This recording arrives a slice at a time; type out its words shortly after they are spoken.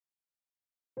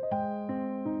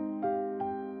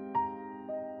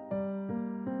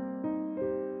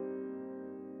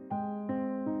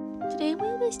Today we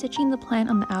will be stitching the plant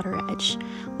on the outer edge.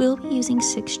 We'll be using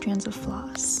 6 strands of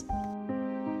floss.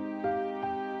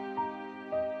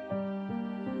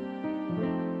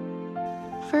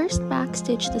 First,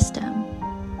 backstitch the stem.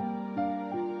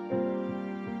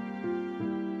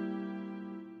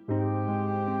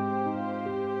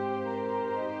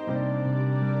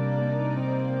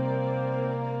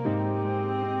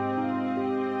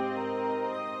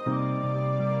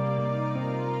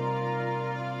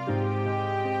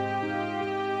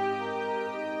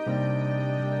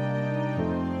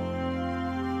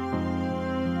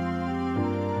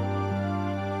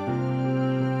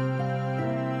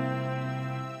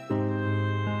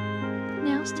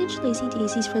 Now stitch lazy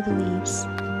daisies for the leaves.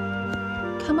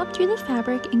 Come up through the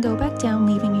fabric and go back down,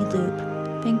 leaving a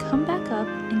loop. Then come back up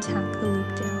and tack the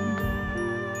loop down.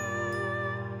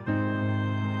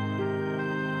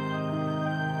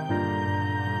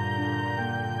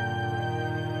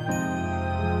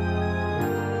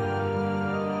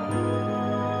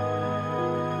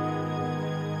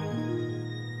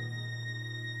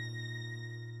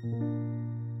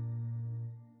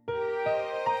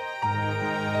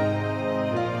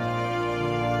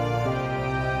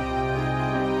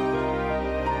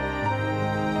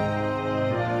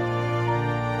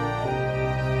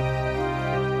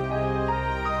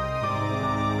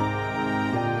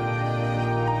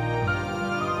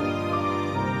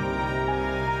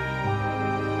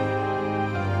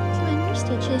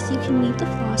 Stitches, you can weave the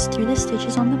floss through the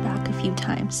stitches on the back a few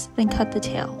times, then cut the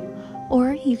tail,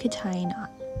 or you could tie a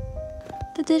knot.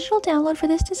 The digital download for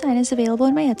this design is available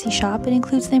in my Etsy shop. It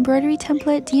includes the embroidery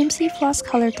template, DMC floss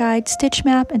color guide, stitch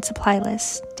map, and supply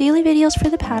list. Daily videos for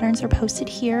the patterns are posted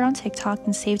here on TikTok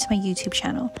and saved to my YouTube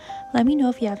channel. Let me know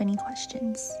if you have any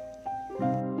questions.